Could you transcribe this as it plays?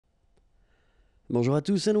Bonjour à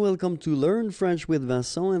tous and welcome to Learn French with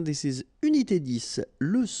Vincent, and this is Unité 10,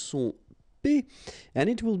 leçon P, and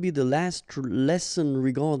it will be the last lesson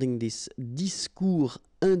regarding this discours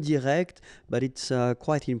indirect, but it's a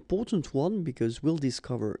quite important one because we'll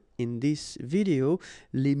discover in this video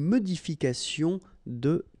les modifications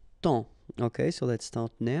de temps. Okay, so let's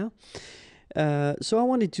start now. So I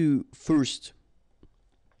wanted to first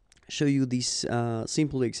show you this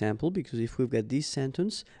simple example, because if we've got this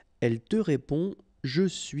sentence, elle te répond, je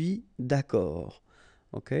suis d'accord.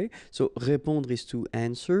 Okay, so répondre is to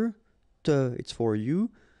answer, te, it's for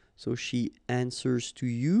you, so she answers to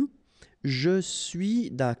you. Je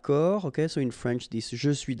suis d'accord. Okay, so in French, this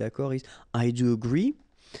je suis d'accord is I do agree.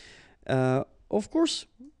 Of course,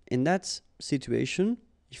 in that situation,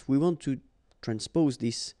 if we want to transpose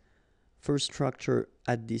this first structure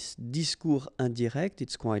at this discours indirect,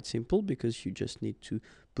 it's quite simple because you just need to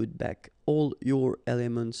put back all your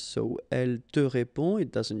elements. So elle te répond,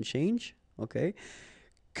 it doesn't change. Okay,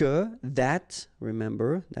 que, that,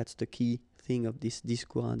 remember, that's the key thing of this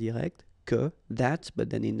discours indirect. Que, that,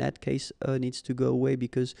 but then in that case needs to go away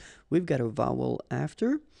because we've got a vowel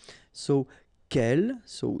after. So qu'elle,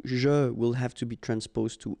 so je will have to be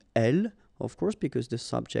transposed to elle, of course, because the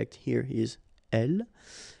subject here is elle.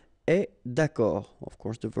 Et d'accord, of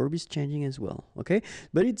course the verb is changing as well. Okay,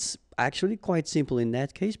 but it's actually quite simple in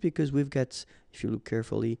that case because we've got, if you look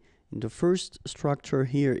carefully, in the first structure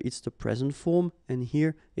here it's the present form, and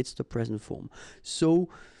here it's the present form. So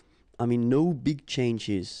I mean, no big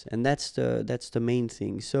changes, and that's the main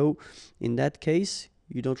thing. So in that case,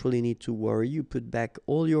 you don't really need to worry. You put back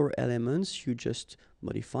all your elements, you just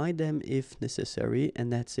modify them if necessary,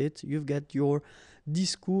 and that's it. You've got your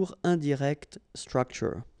discours indirect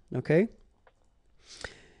structure. Okay?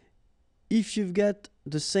 If you've got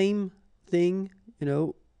the same thing, you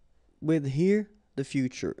know, with here, the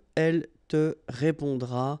future. Elle te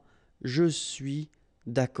répondra, je suis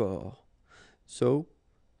d'accord. So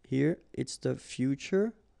here it's the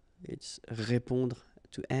future, it's répondre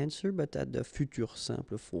to answer, but at the futur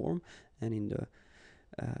simple form, and in the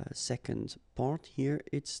second part here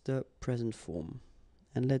it's the present form.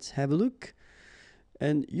 And let's have a look,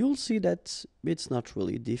 and you'll see that it's not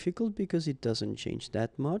really difficult because it doesn't change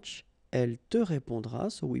that much. Elle te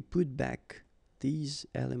répondra, so we put back these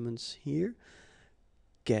elements here.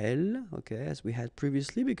 Qu'elle, okay, as we had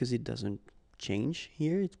previously, because it doesn't change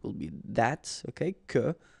here, it will be that, okay,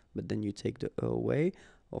 que, but then you take the e away.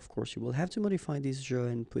 Of course, you will have to modify this je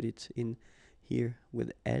and put it in here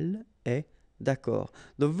with elle, et d'accord.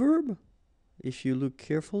 The verb, if you look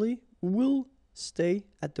carefully, will stay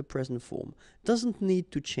at the present form. Doesn't need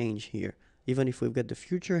to change here. Even if we've got the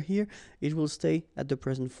future here, it will stay at the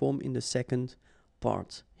present form in the second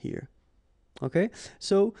part here. Okay,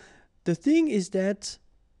 so the thing is that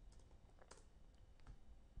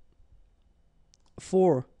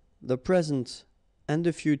for the present and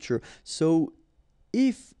the future, so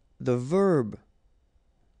if the verb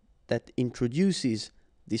that introduces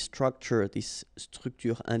this structure, this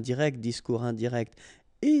structure indirect, discours indirect,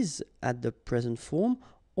 is at the present form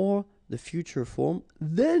or the future form,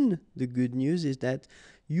 then the good news is that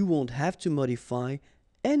you won't have to modify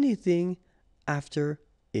anything after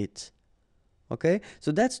it. Okay,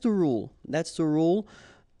 so that's the rule. That's the rule.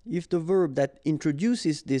 If the verb that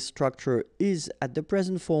introduces this structure is at the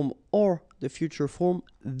present form or the future form,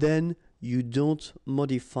 then you don't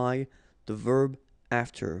modify the verb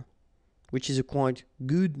after, which is a quite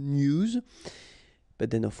good news.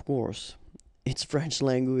 But then, of course, it's French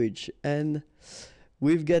language, and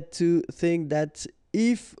we've got to think that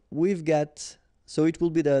if we've got, so it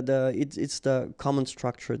will be it's the common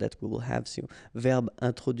structure that we will have. So verb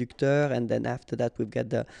introducteur, and then after that we've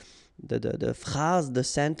got the phrase, the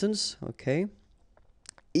sentence. Okay,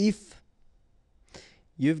 if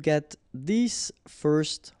you've got this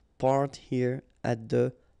first part here at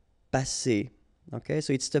the passé, okay,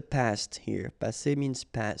 so it's the past here. Passé means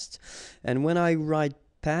past, and when I write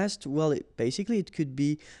past, well, basically it could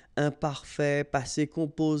be imparfait, passé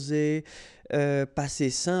composé,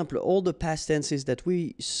 passé simple, all the past tenses that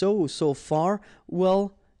we saw so far.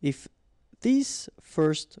 Well, if this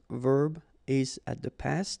first verb is at the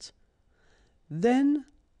past, then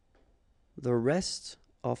the rest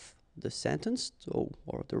of the sentence,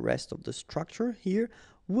 or the rest of the structure here,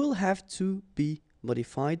 will have to be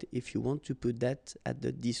modified if you want to put that at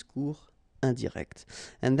the discours indirect.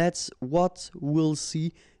 And that's what we'll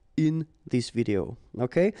see in this video.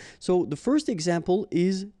 Okay, so the first example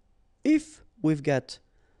is if we've got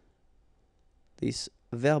this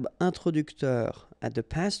verb introducteur at the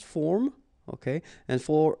past form. Okay, and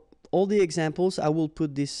for all the examples I will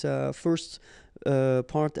put this first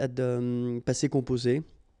part at the passé composé.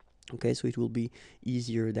 Okay, so it will be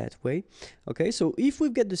easier that way. Okay, so if we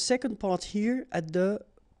get the second part here at the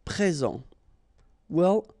présent,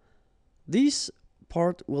 well, this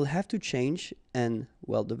part will have to change, and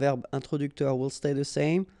well, the verb introducteur will stay the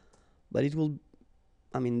same, but it will,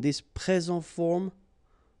 I mean, this présent form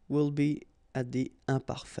will be at the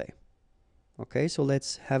imparfait. Okay, so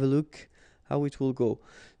let's have a look how it will go.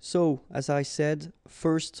 So, as I said,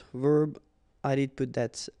 first verb, I did put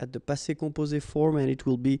that at the passé composé form, and it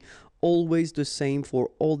will be always the same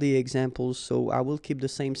for all the examples. So I will keep the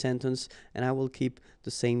same sentence and I will keep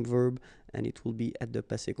the same verb, and it will be at the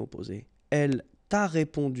passé composé. Elle t'a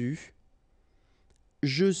répondu,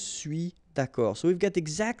 je suis d'accord. So we've got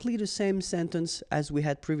exactly the same sentence as we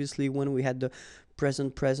had previously when we had the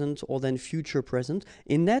present present or then future present.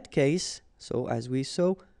 In that case, so as we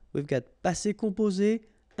saw, we've got passé composé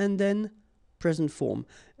and then present form.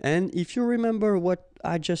 And if you remember what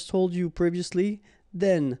I just told you previously,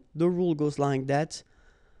 then the rule goes like that.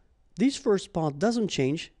 This first part doesn't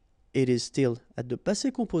change. It is still at the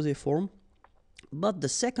passé composé form. But the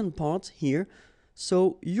second part here,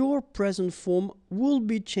 so your present form will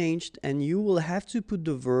be changed and you will have to put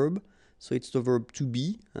the verb. So it's the verb to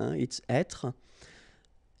be, it's être.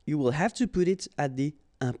 You will have to put it at the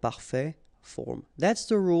imparfait form. That's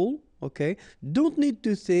the rule. Okay, don't need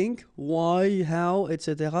to think why, how,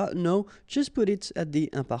 etc. No, just put it at the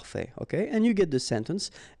imparfait. Okay, and you get the sentence.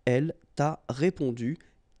 Elle t'a répondu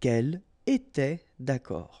qu'elle était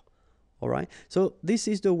d'accord. All right, so this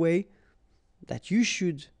is the way that you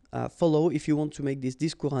should follow if you want to make this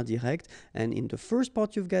discours indirect. And in the first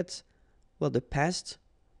part you've got, well, the past,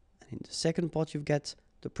 and in the second part you've got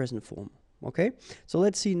the present form. Okay, so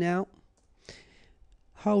let's see now.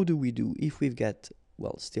 How do we do if we've got,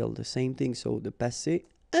 well, still the same thing, so the passé,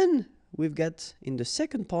 and we've got in the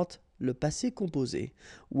second part le passé composé?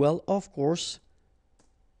 Well, of course,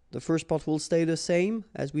 the first part will stay the same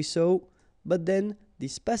as we saw, but then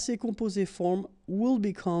this passé composé form will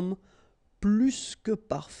become plus que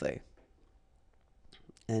parfait.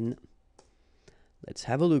 And let's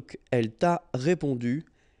have a look. Elle t'a répondu,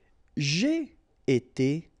 j'ai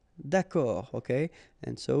été d'accord, okay?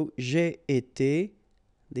 And so j'ai été,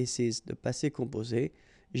 this is the passé composé.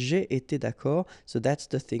 J'ai été d'accord. So that's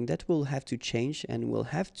the thing that we'll have to change, and we'll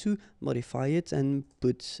have to modify it and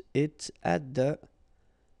put it at the,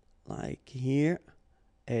 like here,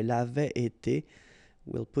 elle avait été.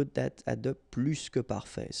 We'll put that at the plus que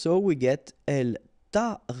parfait. So we get, elle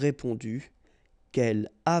t'a répondu qu'elle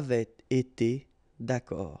avait été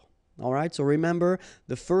d'accord. All right, so remember,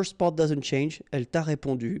 the first part doesn't change. Elle t'a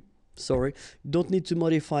répondu. Sorry, you don't need to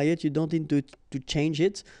modify it. You don't need to change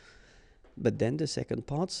it. But then the second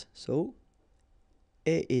part, so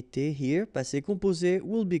ait été here, passé composé,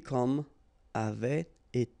 will become avait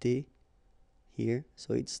été here.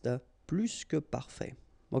 So it's the plus que parfait.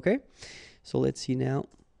 Okay? So let's see now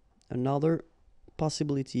another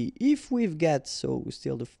possibility. If we've got, so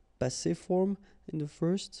still the passé form in the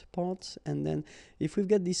first part, and then if we've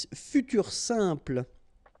got this futur simple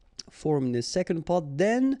form in the second part,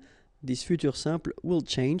 then this futur simple will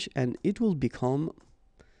change and it will become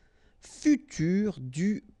futur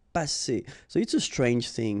du passé. So it's a strange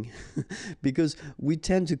thing because we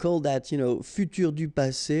tend to call that, you know, futur du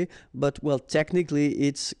passé, but well, technically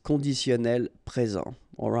it's conditionnel présent.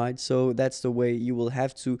 All right, so that's the way you will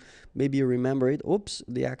have to maybe remember it. Oops,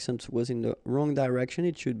 the accent was in the wrong direction.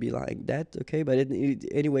 It should be like that, okay? But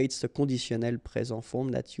anyway, it's the conditionnel présent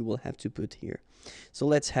form that you will have to put here. So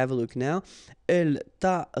let's have a look now. Elle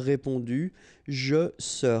t'a répondu, je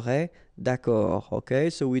serai d'accord.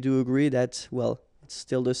 Okay, so we do agree that, well, it's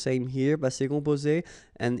still the same here, passé composé,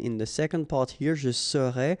 and in the second part here, je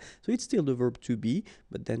serai. So it's still the verb to be,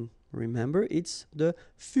 but then remember, it's the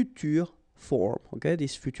futur form, okay,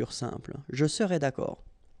 this futur simple. Je serai d'accord.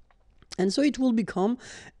 And so it will become,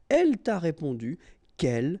 elle t'a répondu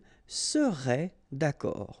qu'elle serait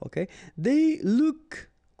d'accord, okay? They look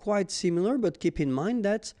quite similar, but keep in mind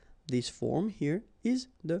that this form here is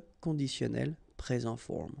the conditionnel présent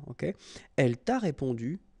form, okay? Elle t'a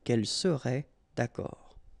répondu qu'elle serait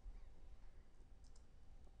d'accord.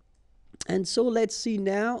 And so let's see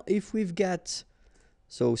now if we've got,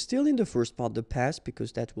 so still in the first part, the past,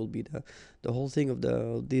 because that will be the whole thing of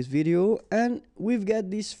this video, and we've got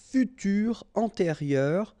this futur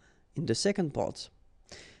antérieur in the second part.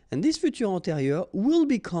 And this futur antérieur will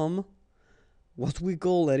become what we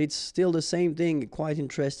call, and it's still the same thing, quite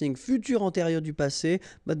interesting, futur antérieur du passé,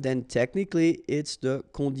 but then technically it's the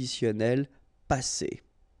conditionnel passé.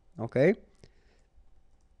 Okay?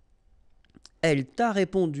 Elle t'a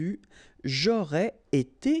répondu, j'aurais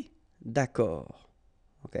été d'accord.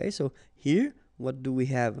 Okay, so here, what do we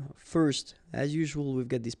have? First, as usual, we've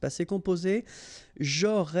got this passé composé.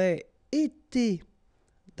 J'aurais été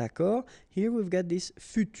d'accord. Here we've got this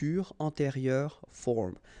futur antérieur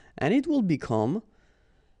form. And it will become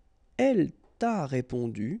elle t'a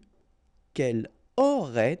répondu qu'elle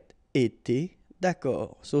aurait été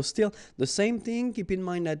d'accord. So still the same thing. Keep in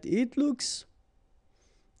mind that it looks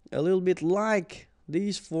a little bit like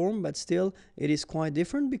this form, but still it is quite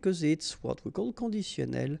different because it's what we call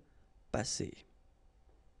conditionnel passé.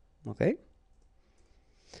 Okay?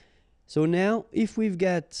 So now if we've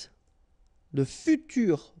got the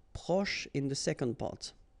futur proche in the second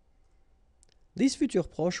part, this futur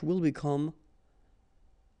proche will become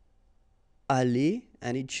aller,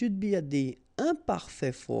 and it should be at the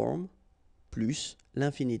imparfait form plus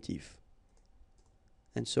l'infinitif.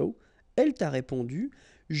 And so, elle t'a répondu,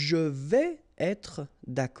 je vais être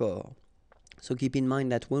d'accord. So keep in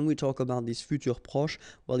mind that when we talk about this futur proche,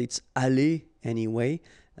 well, it's aller anyway,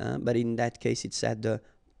 but in that case, it's at the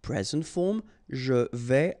present form. Je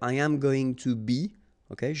vais, I am going to be,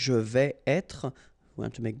 okay, je vais être, we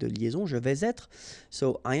want to make the liaison, je vais être.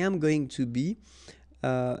 So I am going to be,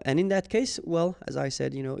 and in that case, well, as I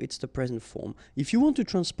said, you know, it's the present form. If you want to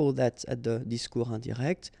transpose that at the discours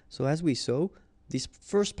indirect, so as we saw, this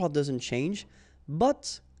first part doesn't change,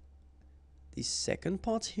 but this second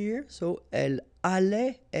part here, so elle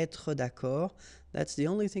allait être d'accord, that's the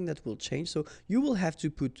only thing that will change. So you will have to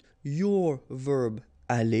put your verb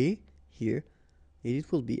aller here, and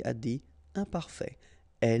it will be at the imparfait.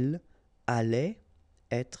 Elle allait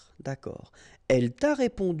être d'accord. Elle t'a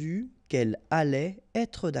répondu qu'elle allait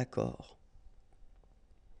être d'accord.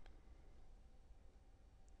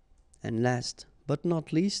 And last but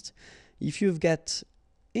not least, if you've got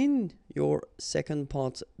in your second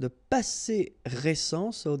part the passé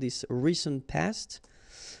récent, so this recent past,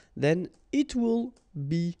 then it will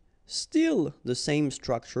be still the same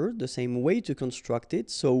structure, the same way to construct it.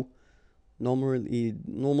 So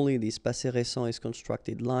normally this passé récent is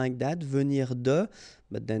constructed like that, venir de,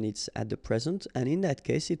 but then it's at the present, and in that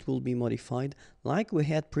case it will be modified like we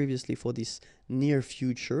had previously for this near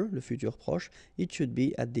future, le futur proche. It should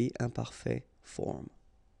be at the imparfait form.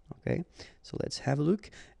 Okay, so let's have a look.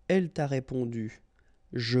 Elle t'a répondu,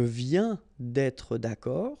 je viens d'être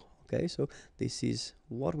d'accord. Okay, so this is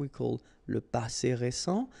what we call le passé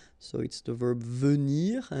récent. So it's the verb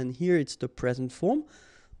venir, and here it's the present form.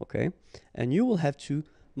 Okay, and you will have to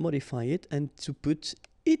modify it and to put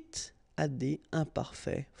it at the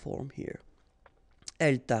imparfait form here.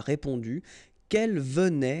 Elle t'a répondu qu'elle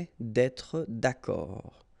venait d'être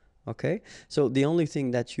d'accord. Okay, so the only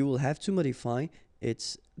thing that you will have to modify,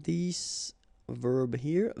 it's this verb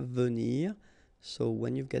here, venir. So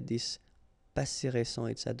when you've got this passé récent,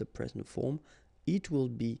 it's at the present form. It will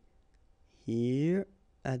be here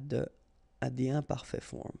at the imparfait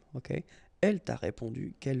form. Okay, elle t'a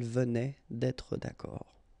répondu qu'elle venait d'être d'accord.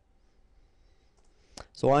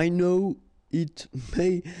 So I know it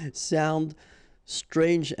may sound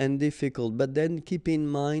strange and difficult, but then keep in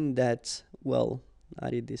mind that, well, I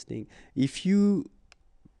did this thing. If you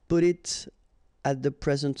put it at the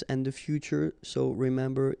present and the future, so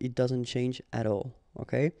remember it doesn't change at all,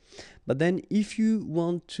 okay? But then if you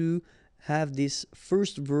want to have this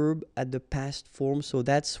first verb at the past form, so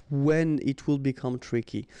that's when it will become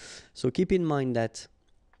tricky. So keep in mind that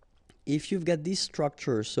if you've got this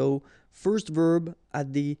structure, so first verb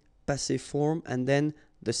at the passé form, and then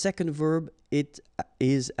the second verb, it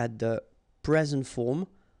is at the present form,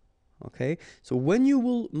 okay? So when you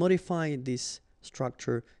will modify this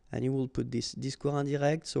structure and you will put this discours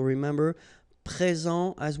indirect, so remember,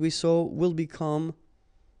 présent, as we saw, will become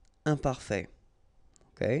imparfait,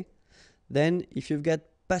 okay? Then if you've got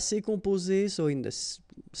passé composé, so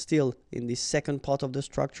still in the second part of the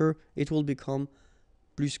structure, it will become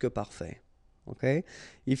plus que parfait, okay?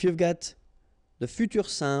 If you've got the futur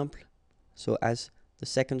simple, so as the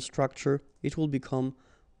second structure, it will become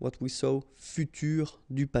what we saw, futur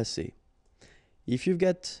du passé. If you've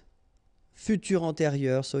got futur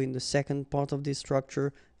antérieur, so in the second part of this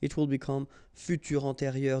structure, it will become futur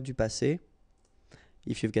antérieur du passé.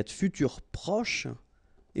 If you've got futur proche,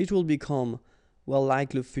 it will become, well,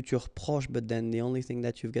 like le futur proche, but then the only thing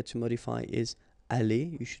that you've got to modify is aller.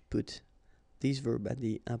 You should put this verb at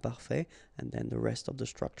the imparfait and then the rest of the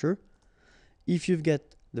structure. If you've got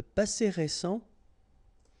the passé récent,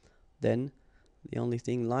 then the only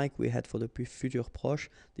thing, like we had for the futur proche,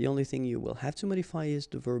 the only thing you will have to modify is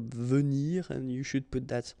the verb venir, and you should put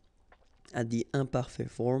that at the imparfait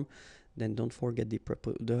form. Then don't forget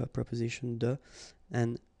the preposition de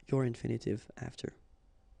and your infinitive after.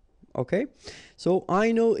 okay? So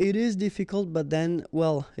I know it is difficult, but then,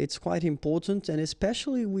 well, it's quite important, and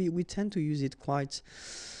especially we tend to use it quite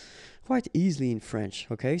easily in French,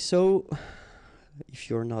 okay? So if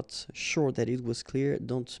you're not sure that it was clear,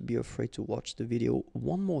 don't be afraid to watch the video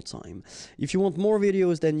one more time. If you want more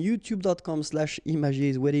videos, then youtube.com/imagier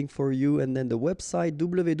is waiting for you, and then the website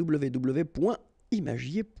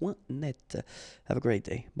www.imagier.net. Have a great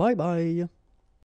day. Bye bye.